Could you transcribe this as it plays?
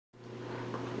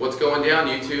What's going down,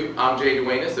 YouTube? I'm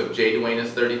JdUeNa of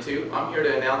JdUeNa32. I'm here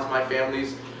to announce my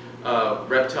family's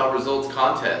reptile results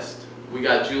contest. We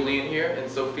got Julian here and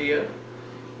Sophia.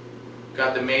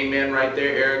 Got the main man right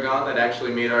there, Aragon, that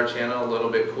actually made our channel a little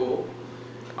bit cool.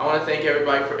 I want to thank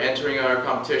everybody for entering our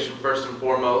competition first and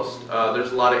foremost.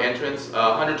 There's a lot of entrants,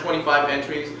 125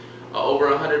 entries, over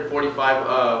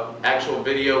 145 actual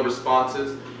video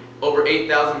responses, over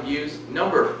 8,000 views,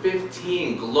 number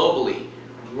 15 globally,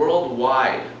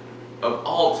 worldwide, of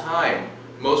all time,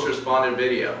 most responded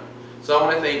video. So I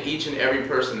want to thank each and every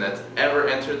person that's ever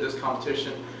entered this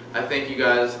competition. I thank you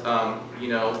guys, you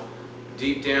know,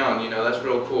 deep down, you know, that's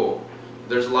real cool.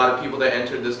 There's a lot of people that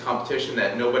entered this competition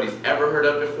that nobody's ever heard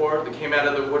of before, that came out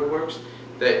of the woodworks,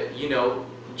 that, you know,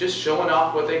 just showing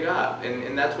off what they got.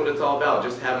 And that's what it's all about,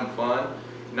 just having fun.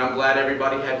 And I'm glad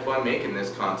everybody had fun making this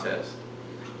contest.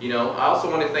 You know, I also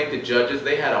want to thank the judges.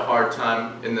 They had a hard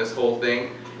time in this whole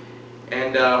thing.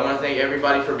 And I want to thank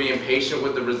everybody for being patient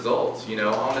with the results. You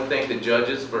know, I want to thank the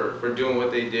judges for doing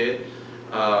what they did.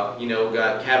 You know,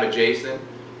 got Cavajason,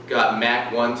 got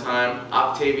Mac one time,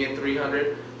 Octavian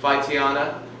 300,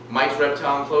 Phytiana, Mike's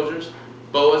Reptile Enclosures,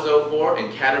 Boas 04,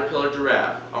 and Caterpillar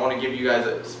Giraffe. I want to give you guys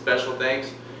a special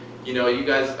thanks. You know, you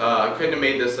guys, I couldn't have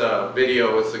made this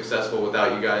video as successful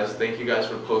without you guys. Thank you guys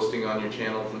for posting on your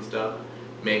channels and stuff,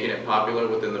 making it popular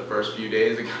within the first few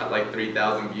days. It got like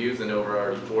 3,000 views and over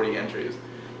already 40 entries.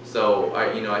 So,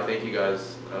 you know, I thank you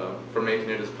guys for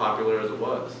making it as popular as it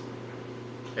was.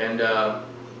 And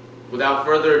without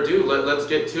further ado, let's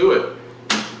get to it.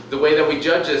 The way that we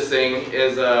judge this thing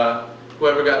is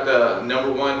whoever got the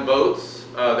 #1 votes,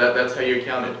 that's how you're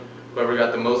counted. Whoever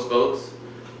got the most votes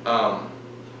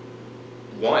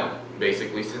won,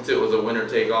 basically, since it was a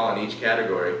winner-take-all in each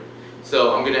category.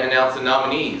 So I'm going to announce the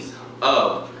nominees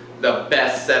of the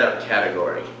best setup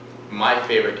category. My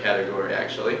favorite category,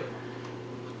 actually.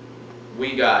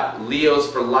 We got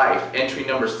Leos for Life, entry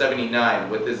number 79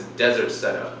 with his desert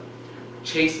setup.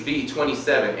 Chase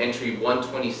V27, entry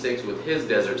 126 with his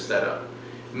desert setup.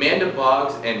 Manda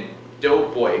Boggs and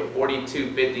Dope Boy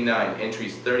 4259,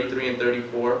 entries 33 and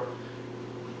 34,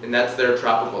 and that's their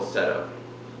tropical setup.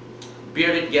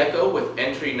 Bearded Gecko with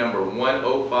entry number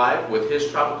 105 with his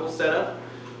tropical setup.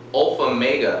 Alpha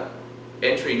Mega,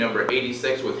 entry number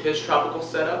 86 with his tropical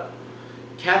setup.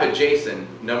 Cavajason,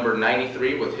 number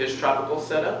 93 with his tropical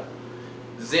setup.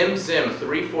 Zim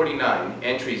 349,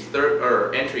 entries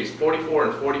 44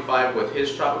 and 45 with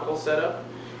his tropical setup.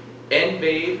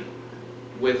 Nbave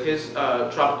with his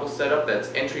tropical setup, that's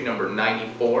entry number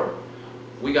 94.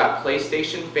 We got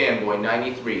PlayStation Fanboy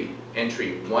 93,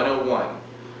 entry 101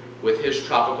 with his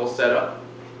tropical setup.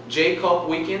 J-Culp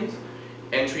Weekends,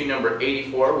 entry number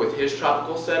 84 with his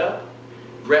tropical setup.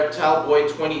 Reptile Boy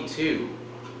 22,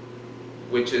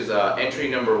 which is entry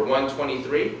number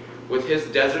 123 with his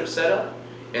desert setup.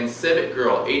 And Civic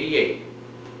Girl 88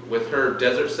 with her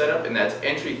desert setup, and that's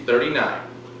entry 39.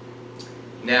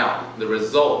 Now, the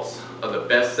results of the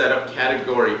best setup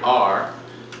category are,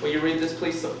 will you read this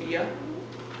please, Sophia?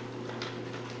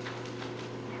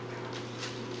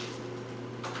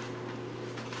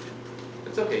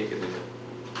 It's okay, you can leave it.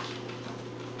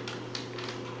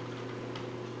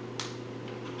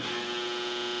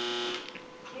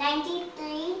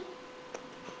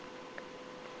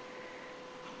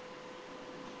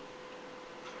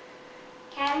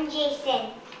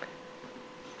 Cavajason,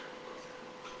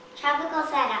 tropical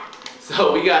setup.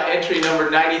 So we got entry number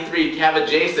 93,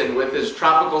 Cavajason, with his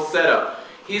tropical setup.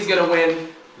 He's going to win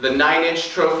the 9-inch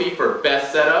trophy for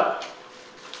best setup.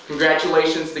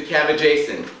 Congratulations to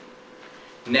Cavajason.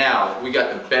 Now, we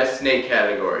got the best snake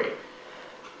category.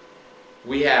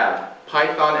 We have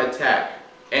Python Attack,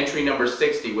 entry number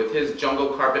 60, with his jungle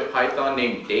carpet python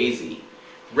named Daisy.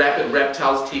 Rapid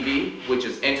Reptiles TV, which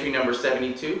is entry number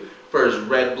 72, for his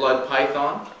red blood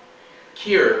python.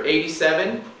 Kier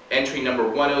 87, entry number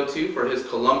 102 for his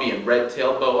Colombian red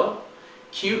tail boa.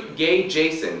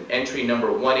 Cutegayjason, entry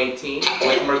number 118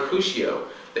 with Mercutio,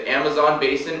 the Amazon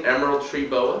Basin emerald tree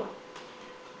boa.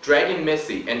 Dragon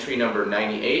Missy, entry number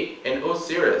 98, and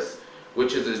Osiris,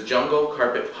 which is his jungle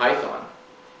carpet python.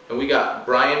 And we got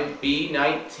Brian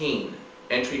B19,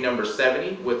 entry number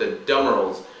 70 with a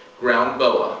Dummerals ground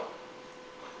boa.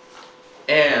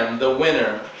 And the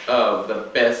winner of the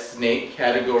best snake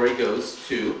category goes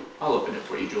to, I'll open it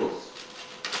for you, Jules.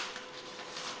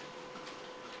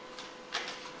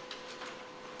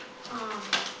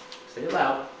 Say it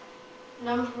loud.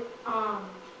 Number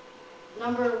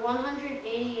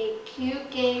 188,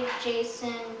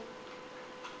 Cutegayjason,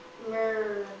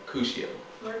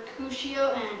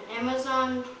 Mercutio, and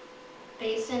Amazon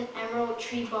Basin emerald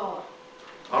tree boa.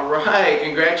 Alright,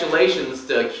 congratulations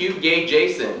to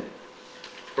Cutegayjason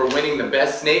for winning the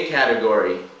best snake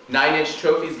category. 9-inch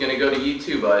trophy is going to go to you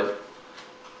too, bud.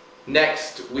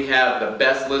 Next, we have the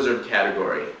best lizard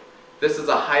category. This is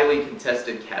a highly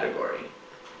contested category.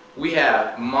 We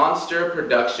have Monster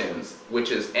Productions, which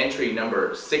is entry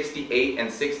number 68 and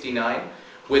 69,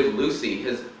 with Lucy,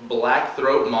 his black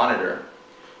throat monitor.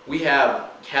 We have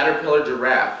Caterpillar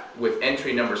Giraffe with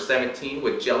entry number 17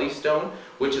 with Jellystone,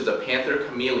 which is a panther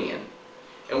chameleon.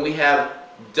 And we have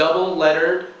Double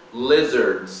Lettered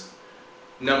Lizards,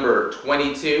 number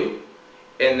 22,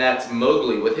 and that's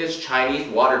Mowgli with his Chinese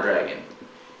water dragon.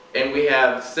 And we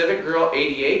have Civic Girl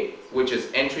 88, which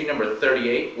is entry number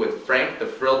 38 with Frank the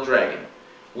Frilled Dragon.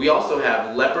 We also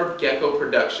have Leopard Gecko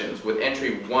Productions with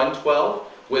entry 112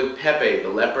 with Pepe the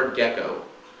Leopard Gecko.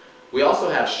 We also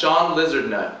have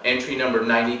Seanlizardnut, entry number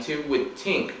 92 with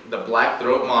Tink the Black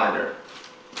Throat Monitor.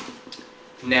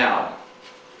 Now,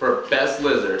 for best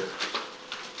lizard,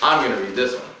 I'm going to read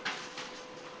this one.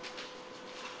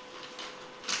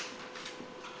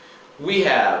 We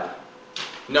have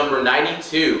number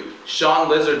 92,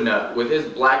 Seanlizardnut, with his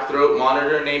black throat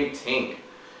monitor named Tink.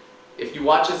 If you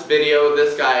watch this video,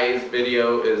 this guy's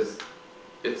video is,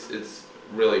 it's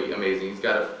really amazing. He's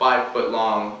got a 5-foot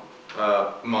long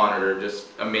monitor, just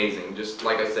amazing. Just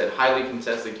like I said, highly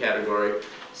contested category.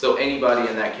 So anybody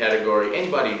in that category,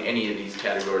 anybody in any of these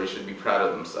categories should be proud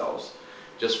of themselves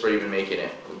just for even making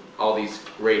it. All these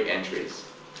great entries.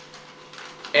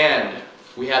 And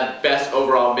we have best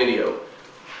overall video,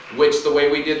 which the way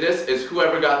we did this is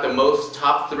whoever got the most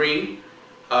top 3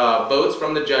 votes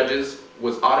from the judges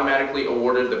was automatically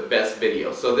awarded the best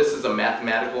video. So this is a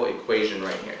mathematical equation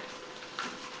right here.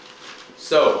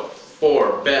 So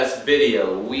for best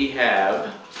video we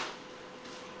have,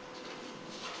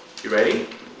 you ready?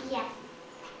 Yes.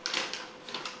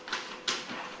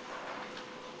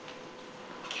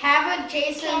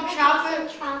 Cavajason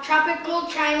Tropical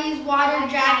Chinese Water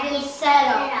Dragon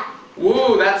Setup.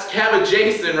 Woo, that's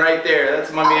Cavajason right there.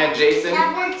 That's my man Jason.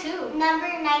 Number 2.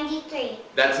 Number 93.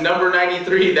 That's number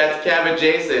 93. That's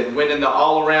Cavajason winning the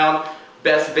all-around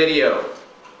best video.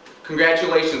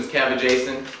 Congratulations,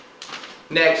 Cavajason.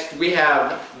 Next, we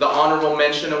have the Honorable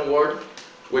Mention Award,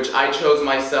 which I chose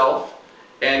myself,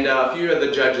 and a few of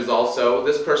the judges also.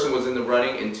 This person was in the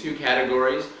running in 2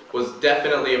 categories, was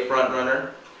definitely a front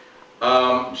runner.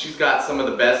 She's got some of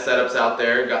the best setups out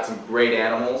there, got some great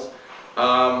animals.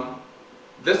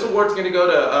 This award's going to go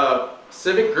to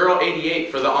Civic Girl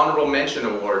 88 for the Honorable Mention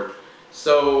Award.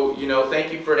 So, you know,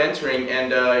 thank you for entering,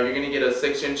 and you're going to get a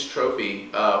 6-inch trophy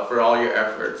for all your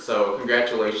efforts. So,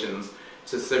 congratulations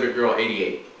to Civic Girl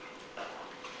 88.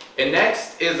 And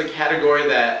next is a category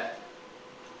that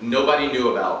nobody knew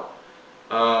about.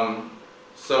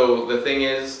 So the thing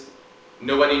is,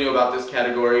 nobody knew about this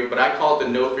category, but I call it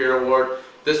the No Fear Award.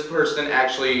 This person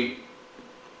actually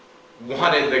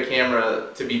wanted the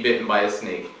camera to be bitten by a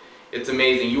snake. It's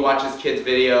amazing. You watch his kid's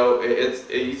video,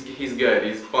 he's good,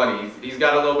 he's funny. He's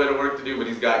got a little bit of work to do, but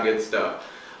he's got good stuff.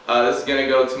 This is going to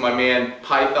go to my man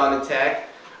Python Attack.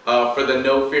 For the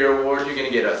No Fear Award, you're going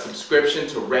to get a subscription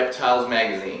to Reptiles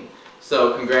magazine.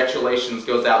 So congratulations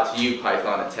goes out to you,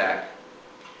 Python Attack.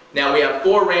 Now we have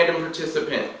 4 random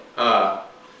participant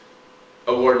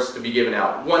awards to be given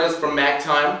out. One is from Mac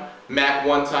Time, Mac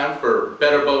One Time for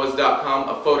BetterBoas.com,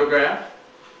 a photograph.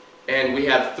 And we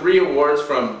have 3 awards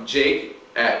from Jake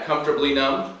at Comfortably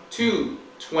Numb, 2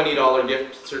 $20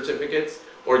 gift certificates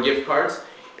or gift cards,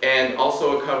 and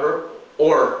also a cover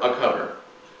or a cover.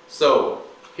 So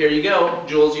here you go,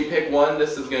 Jules, you pick one.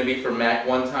 This is going to be for Mac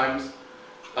One Time's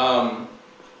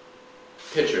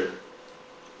picture.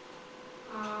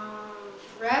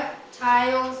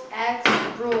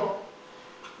 Reptilesxrule.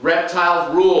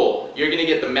 Reptilesxrule. You're going to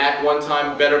get the Mac One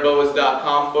Time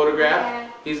BetterBoas.com photograph. Yeah.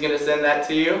 He's going to send that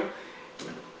to you.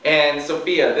 And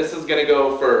Sophia, this is going to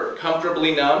go for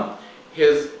Comfortably Numb,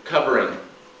 his covering.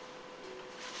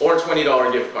 Or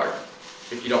 $20 gift card,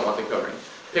 if you don't want the covering.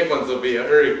 Pick one, Sophia,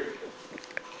 hurry.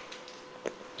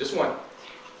 Just one.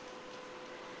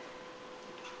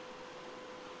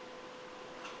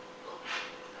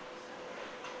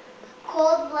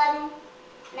 Cold-blooded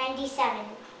 97.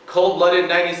 Cold-blooded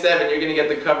 97, you're going to get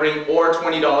the covering or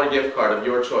 $20 gift card of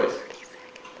your choice.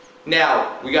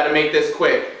 Now, we got to make this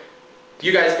quick.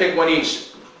 You guys pick one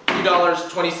each.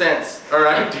 $2.20.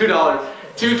 Alright, $2.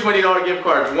 2 $20 gift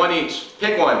cards, one each.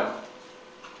 Pick one.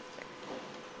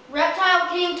 Reptile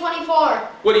King 24.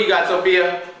 What do you got,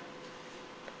 Sophia?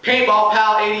 Paintball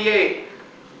Pal 88.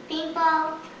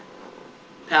 Paintball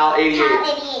Pal 88. Pal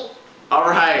 88.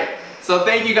 Alright. So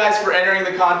thank you guys for entering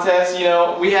the contest. You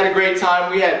know, we had a great time.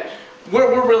 We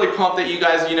we're really pumped that you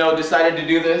guys, you know, decided to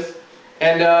do this.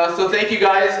 And so thank you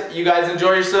guys. You guys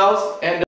enjoy yourselves. And